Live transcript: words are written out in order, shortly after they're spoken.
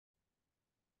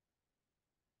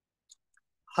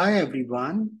Hi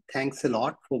everyone, thanks a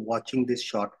lot for watching this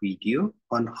short video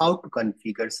on how to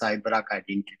configure CyberArk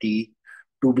identity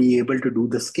to be able to do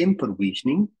the SCIM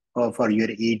provisioning for your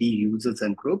AD users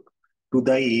and group to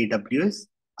the AWS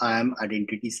IAM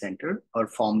Identity Center, or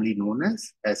formerly known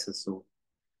as SSO.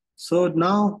 So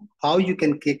now how you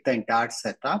can kick the entire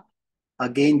setup.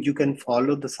 Again, you can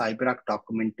follow the CyberArk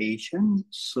documentation.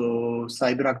 So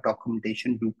CyberArk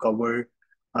documentation do cover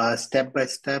a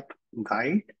step-by-step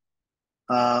guide.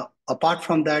 Apart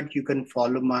from that, you can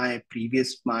follow my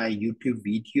YouTube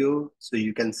video. So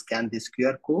you can scan this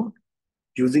QR code.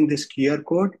 Using this QR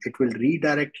code, it will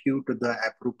redirect you to the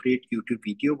appropriate YouTube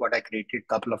video, what I created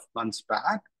a couple of months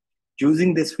back.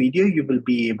 Using this video, you will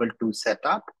be able to set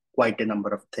up quite a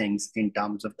number of things in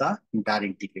terms of the entire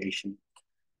integration.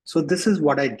 So this is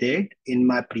what I did in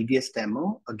my previous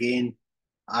demo. Again,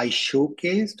 I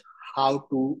showcased how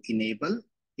to enable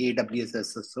AWS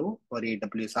SSO or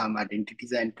AWS IAM Identity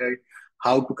Center,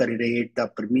 how to create the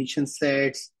permission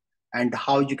sets, and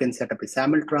how you can set up a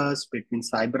SAML trust between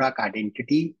CyberArk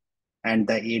identity and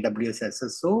the AWS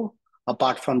SSO.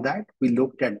 Apart from that, we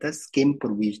looked at the SCIM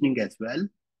provisioning as well.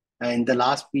 In the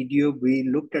last video, we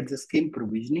looked at the SCIM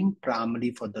provisioning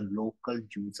primarily for the local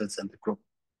users and the group.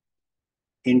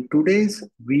 In today's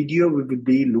video, we will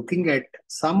be looking at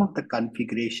some of the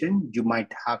configuration you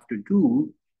might have to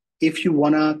do if you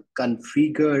want to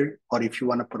configure or if you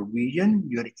want to provision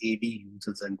your AD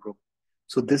users and group.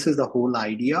 So this is the whole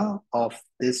idea of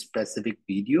this specific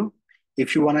video.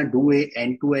 If you want to do a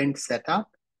end-to-end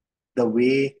setup, the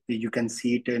way you can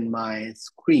see it in my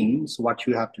screen, so what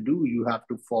you have to do, you have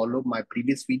to follow my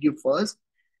previous video first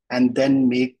and then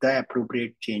make the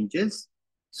appropriate changes.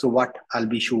 So what I'll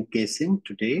be showcasing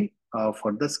today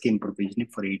for the SCIM provisioning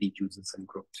for AD users and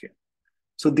groups here.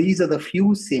 So these are the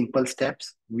few simple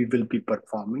steps we will be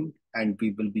performing and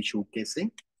we will be showcasing.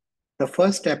 The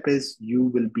first step is you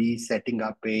will be setting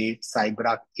up a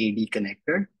CyberArk AD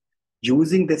connector.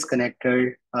 Using this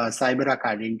connector, CyberArk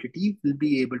identity will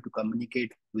be able to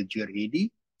communicate with your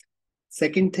AD.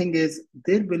 Second thing is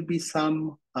there will be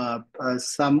some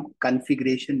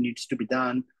configuration needs to be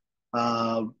done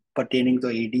pertaining to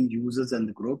AD users and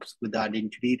the groups with the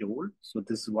identity role. So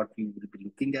this is what we will be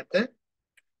looking at there.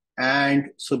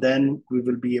 And so then we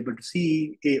will be able to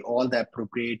see all the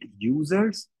appropriate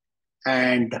users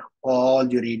and all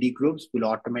your AD groups will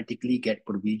automatically get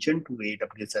provisioned to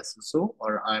AWS SSO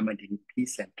or IAM Identity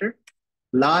Center.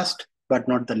 Last but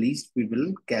not the least, we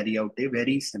will carry out a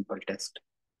very simple test.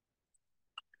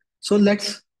 So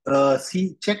let's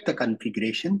check the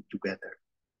configuration together.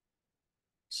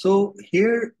 So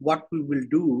here, what we will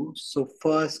do, so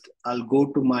first I'll go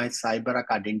to my CyberArk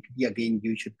identity. Again,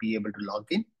 you should be able to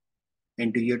log in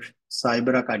into your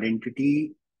CyberArk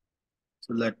identity.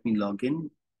 So let me log in.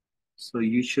 So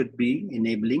you should be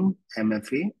enabling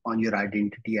MFA on your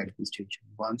identity administration.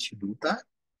 Once you do that,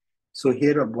 so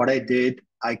here what I did,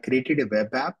 I created a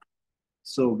web app.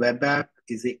 So web app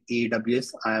is a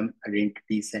AWS IAM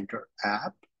Identity Center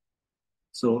app.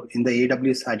 So in the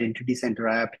AWS Identity Center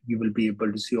app, you will be able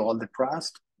to see all the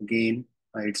trust. Again,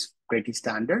 it's pretty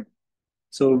standard.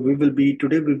 So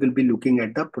today we will be looking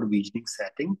at the provisioning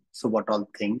setting. So what all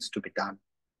things to be done.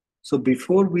 So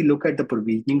before we look at the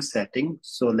provisioning setting,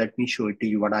 so let me show it to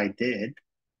you what I did.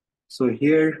 So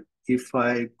here, if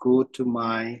I go to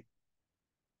my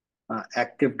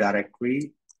Active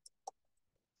Directory,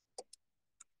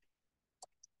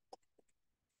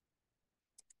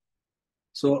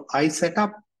 so I set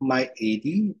up my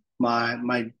AD,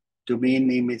 my domain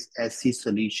name is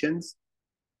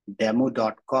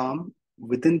scsolutions.demo.com.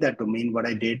 Within that domain, what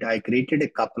I did, I created a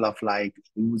couple of like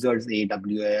users,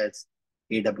 AWS,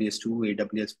 AWS2,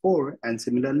 AWS4, and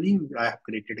similarly, I have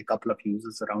created a couple of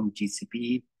users around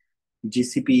GCP,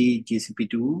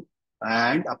 GCP2,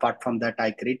 and apart from that, I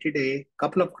created a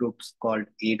couple of groups called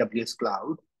AWS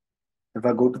Cloud. If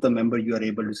I go to the member, you are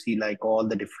able to see like all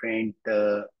the different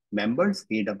members,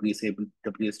 AWS,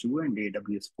 AWS2, and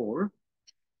AWS4.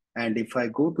 And if I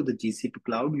go to the GCP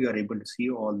Cloud, you are able to see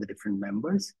all the different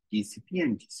members, GCP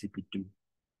and GCP2.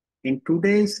 In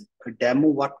today's demo,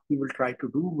 what we will try to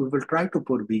do, we will try to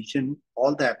provision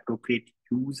all the appropriate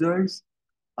users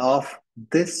of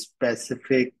this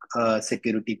specific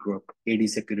security group, AD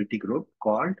security group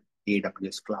called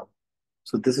AWS Cloud.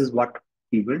 So this is what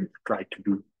we will try to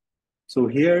do. So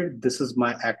here, this is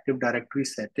my Active Directory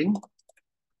setting.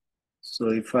 So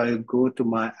if I go to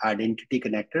my identity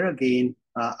connector, again,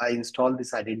 I install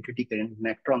this identity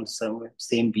connector on the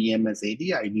same VM as AD.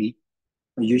 Ideally,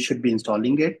 you should be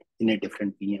installing it in a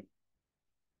different VM.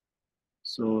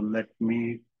 So let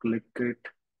me click it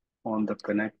on the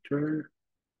connector.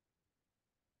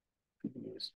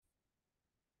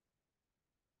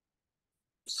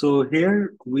 So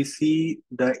here we see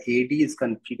the AD is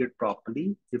configured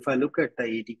properly. If I look at the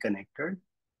AD connector,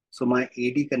 so my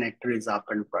AD connector is up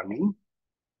and running.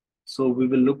 So we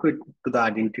will look at to the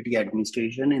identity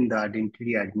administration. In the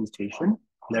identity administration,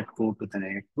 let's go to the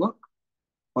network.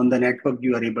 On the network,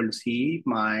 you are able to see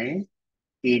my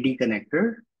AD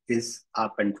connector is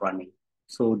up and running.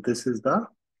 So this is the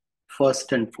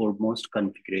first and foremost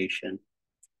configuration.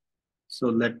 So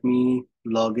let me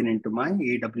log in into my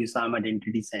AWS IAM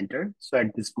Identity Center. So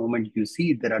at this moment, you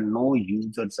see there are no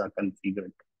users are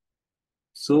configured.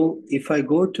 So if I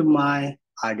go to my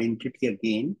identity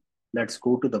again, let's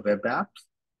go to the web apps,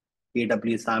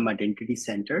 AWS IAM Identity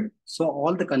Center. So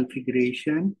all the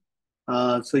configuration,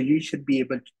 so you should be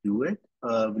able to do it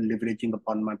leveraging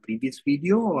upon my previous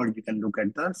video, or you can look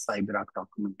at the CyberArk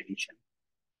documentation.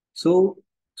 So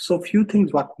few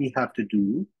things what we have to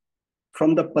do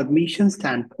from the permission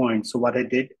standpoint. So what I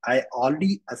did, I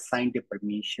already assigned a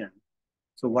permission.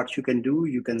 So what you can do,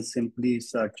 you can simply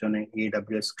search on an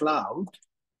AWS cloud.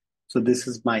 So this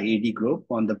is my AD group.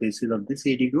 On the basis of this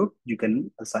AD group, you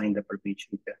can assign the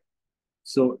permission here.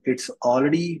 So it's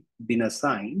already been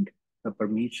assigned the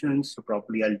permissions. So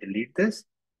probably I'll delete this.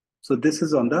 So this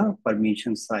is on the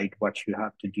permission side, what you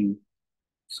have to do.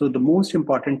 So the most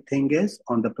important thing is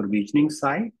on the provisioning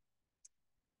side.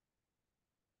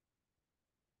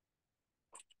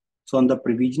 So on the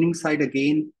provisioning side,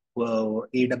 again,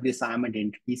 AWS IAM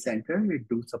Identity Center, it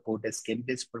do support a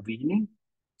SCIM-based provisioning.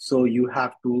 So you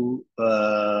have to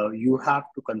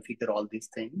configure all these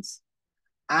things.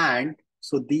 And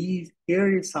so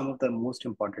here is some of the most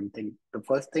important thing. The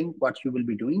first thing, what you will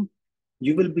be doing,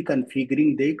 you will be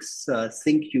configuring this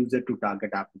sync user to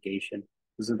target application.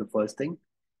 This is the first thing.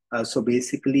 So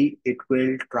basically, it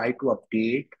will try to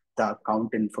update the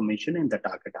account information in the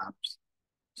target apps.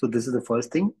 So this is the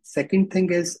first thing. Second thing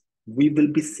is we will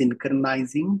be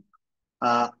synchronizing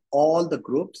all the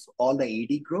groups, all the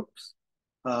AD groups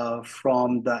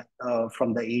from the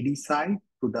AD side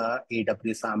to the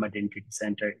AWS IAM Identity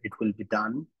Center. It will be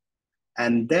done,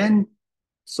 and then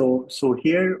so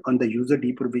here on the user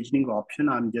deprovisioning option,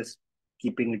 I'm just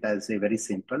keeping it as a very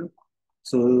simple.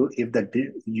 So if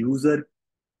the user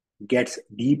gets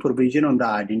deprovision on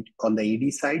the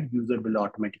AD side, user will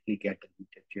automatically get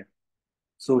deleted here.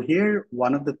 So here,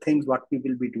 one of the things what we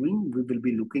will be doing, we will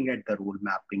be looking at the role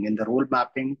mapping. In the role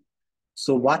mapping,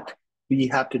 so what we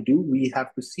have to do, we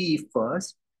have to see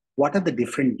first, what are the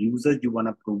different users you want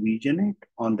to provision it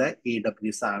on the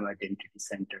AWS IAM Identity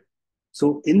Center.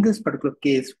 So in this particular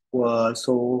case,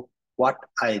 so what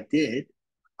I did,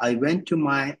 I went to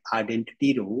my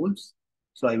identity roles.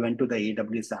 So I went to the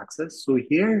AWS Access. So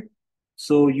here,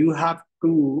 so you have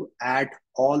to add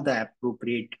all the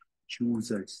appropriate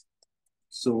users.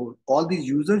 So all these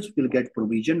users will get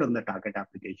provisioned on the target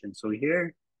application. So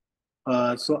here,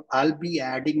 so I'll be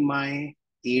adding my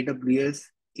AWS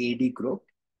AD group.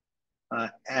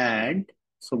 And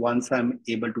so once I'm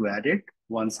able to add it,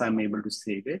 once I'm able to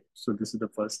save it, so this is the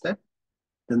first step.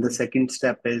 Then the second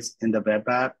step is in the web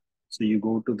app. So you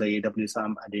go to the AWS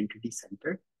IAM Identity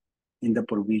Center in the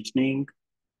provisioning.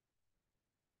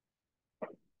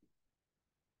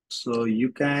 So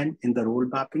you can, in the role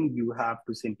mapping, you have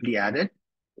to simply add it,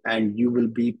 and you will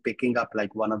be picking up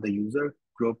like one of the user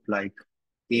group like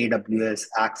AWS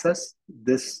Access.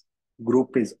 This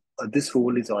group is, this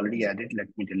role is already added. Let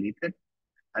me delete it.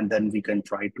 And then we can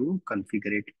try to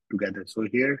configure it together. So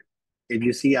here, if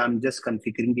you see, I'm just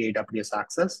configuring the AWS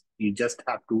Access. You just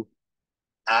have to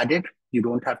add it. You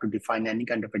don't have to define any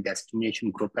kind of a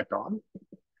destination group at all.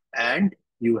 And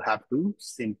you have to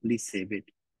simply save it.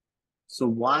 So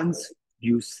once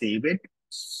you save it,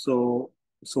 so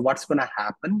what's going to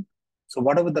happen? So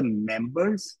whatever the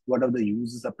members, whatever the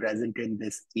users are present in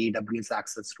this AWS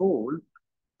Access role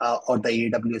or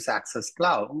the AWS Access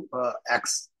Cloud,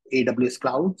 AWS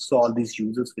Cloud, so all these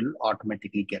users will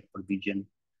automatically get provision.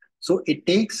 So it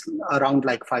takes around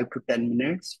like 5 to 10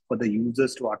 minutes for the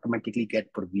users to automatically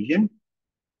get provision.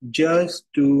 Just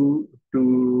to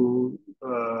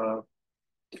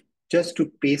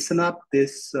hasten up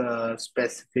this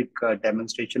specific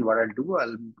demonstration, what I'll do,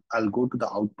 I'll go to the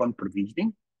outbound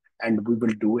provisioning, and we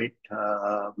will do it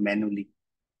manually.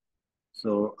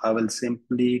 So I will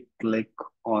simply click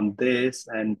on this,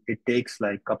 and it takes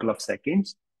like a couple of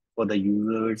seconds for the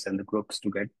users and the groups to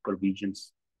get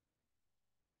provisions.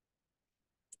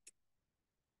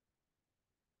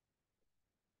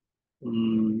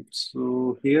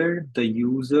 So here the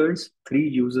users, 3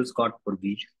 users got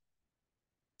provision,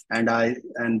 and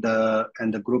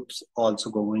the groups also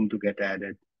going to get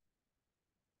added.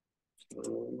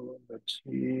 So let's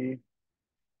see.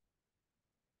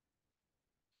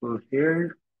 So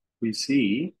here we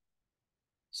see,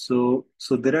 so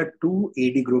there are two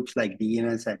AD groups like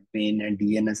DNS admin and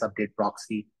DNS update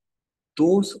proxy.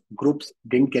 Those groups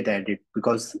didn't get added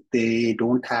because they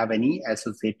don't have any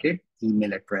associated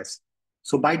email address.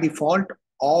 So by default,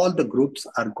 all the groups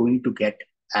are going to get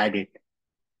added,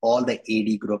 all the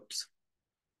AD groups.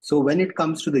 So when it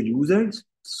comes to the users,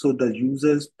 so the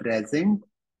users present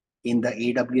in the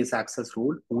AWS access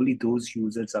role, only those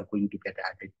users are going to get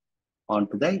added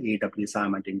onto the AWS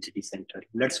IAM Identity Center.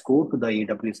 Let's go to the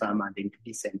AWS IAM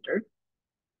Identity Center.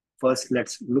 First,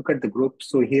 let's look at the groups.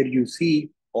 So here you see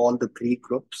all the three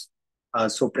groups.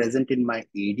 So present in my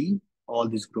AD, all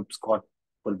these groups got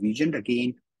provisioned.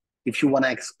 Again, if you want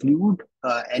to exclude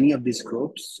any of these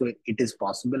groups, so it is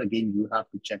possible. Again, you have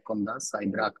to check on the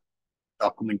CyberArk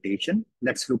documentation.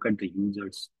 Let's look at the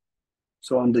users.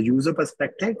 So on the user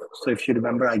perspective, so if you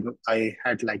remember, I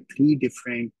had like three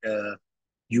different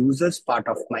users part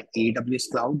of my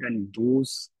AWS cloud, and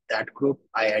that group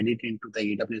I added into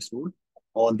the AWS role.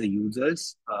 All the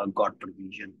users got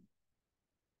provision.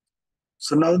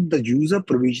 So now the user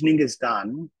provisioning is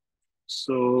done.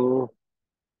 So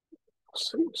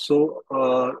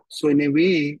in a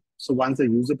way, so once the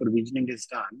user provisioning is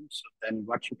done, so then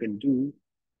what you can do.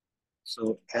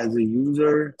 So as a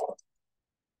user,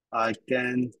 I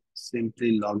can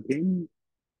simply log in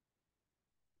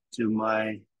to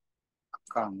my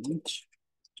account,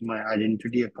 to my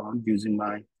identity account using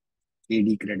my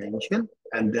AD credential,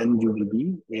 and then you will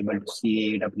be able to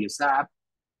see AWS app,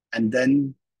 and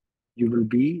then you will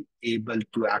be able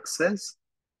to access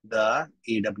the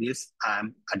AWS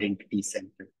IAM Identity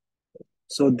Center.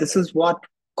 So this is what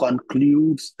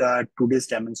concludes today's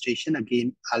demonstration.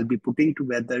 Again, I'll be putting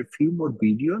together a few more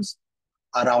videos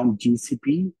around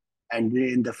GCP, and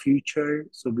in the future,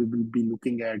 so we will be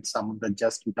looking at some of the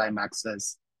just-in-time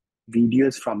access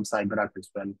videos from CyberArk as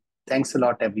well. Thanks a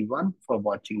lot, everyone, for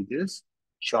watching this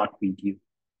short video.